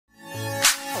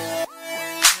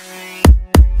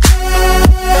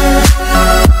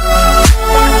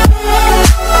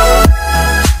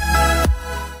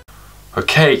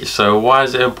Okay, so why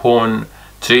is it important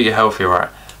to eat healthy, right?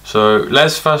 So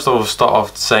let's first of all start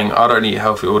off saying I don't eat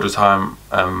healthy all the time.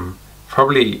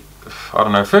 Probably, I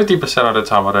don't know, 50% of the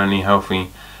time I don't eat healthy.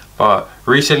 But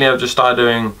recently I've just started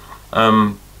doing,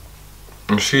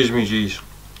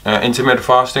 intermittent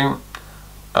fasting.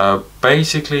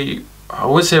 Basically, I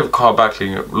would say of carb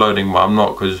backloading, but I'm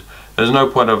not, because there's no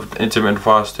point of intermittent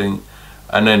fasting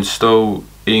and then still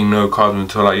eating no carbs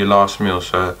until like your last meal.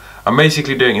 So I'm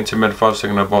basically doing intermittent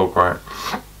fasting in a bulk, right?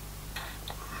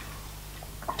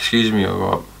 Excuse me, I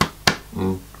got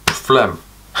phlegm.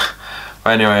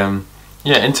 But anyway,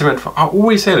 yeah, intermittent. I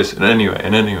always say this. Anyway.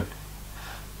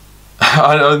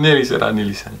 I nearly said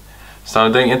it. So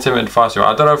I'm doing intermittent fasting.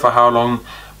 I don't know for how long,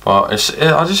 but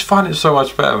I just find it so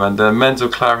much better, man. The mental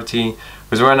clarity,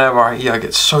 because whenever I eat, I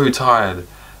get so tired.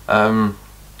 And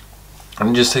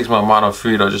it just takes my mind off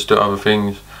food. I just do other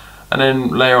things, and then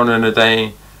later on in the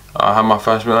day, I have my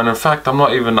first meal. And in fact, I'm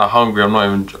not even that hungry.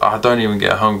 I don't even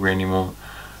get hungry anymore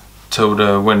till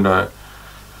the window.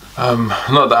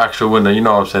 Not the actual window. You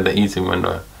know what I'm saying, the eating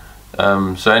window.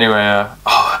 So anyway,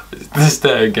 oh, this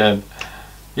day again.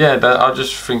 Yeah, I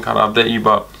just think I'd update you.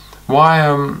 But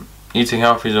why eating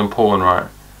healthy is important, right?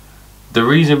 The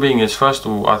reason being is, first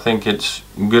of all, I think it's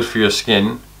good for your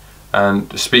skin.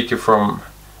 And speaking from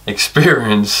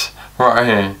experience right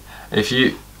here,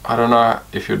 I don't know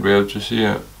if you'd be able to see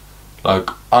it, like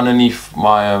underneath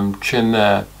my chin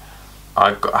there,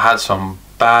 I had some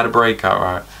bad breakout,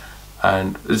 right?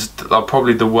 And it's like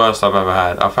probably the worst I've ever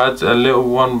had. I've had a little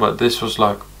one, but this was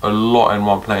like a lot in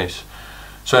one place.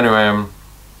 So anyway,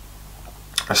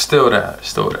 it's still there.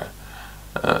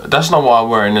 That's not why I'm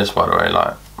wearing this, by the way.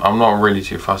 Like, I'm not really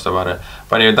too fussed about it.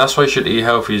 But anyway, that's why you should eat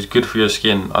healthy. It's good for your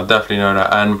skin. I definitely know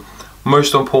that. And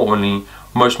most importantly,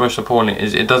 most importantly,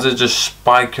 is it doesn't just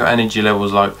spike your energy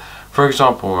levels. Like, for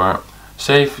example, right?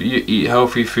 Say if you eat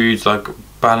healthy foods, like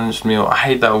balanced meal. I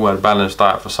hate that word, balanced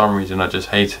diet, for some reason. I just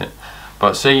hate it.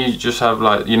 But say you just have,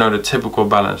 like, you know, the typical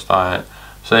balanced diet.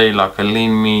 Say like a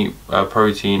lean meat,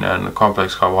 protein, and a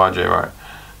complex carbohydrate, right?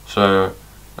 So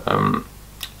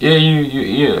yeah, you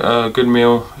eat a good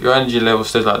meal, your energy level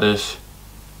stays like this.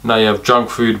 Now you have junk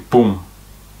food, boom,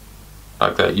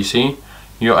 like that. You see,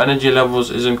 your energy levels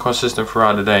isn't consistent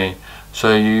throughout the day.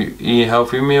 So you eat a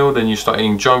healthy meal, then you start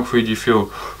eating junk food, you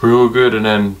feel real good, and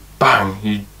then bang,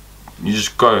 you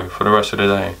just go for the rest of the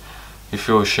day. You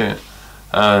feel shit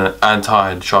and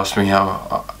tired. Trust me,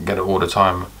 I get it all the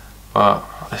time. But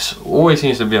it always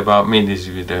seems to be about me, these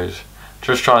videos.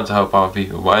 Just trying to help other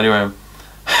people. But anyway,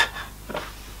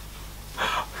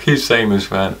 I keep saying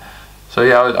this, man. So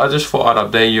yeah, I just thought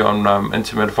I'd update you on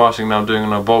intermittent fasting now I'm doing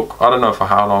in a bulk. I don't know for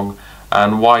how long,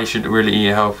 and why you should really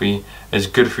eat healthy. It's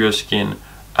good for your skin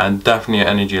and definitely your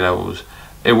energy levels.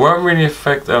 It won't really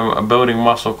affect building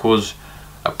muscle, cause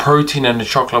a protein and a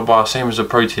chocolate bar, same as a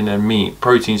protein and meat.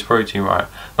 Protein's protein, right?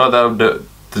 Not that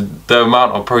the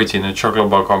amount of protein in a chocolate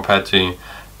bar compared to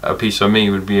a piece of meat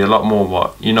would be a lot more,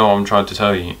 but you know what I'm trying to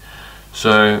tell you.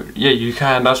 So yeah, you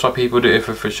can. That's why people do it if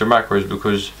it fits your macros,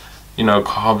 because you know,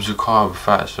 carbs are carb,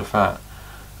 fats are fat.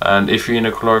 And if you're in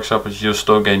a caloric surplus, you'll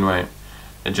still gain weight.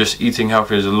 And just eating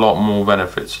healthy has a lot more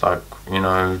benefits, like, you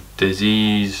know,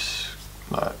 disease,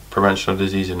 like prevention of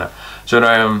disease and that. So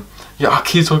yeah, I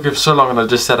keep talking for so long and I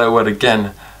just said that word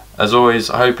again. As always,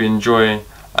 I hope you enjoy,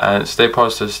 and stay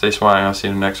positive, stay smiling. I'll see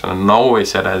you in the next one. And I always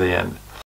say that at the end.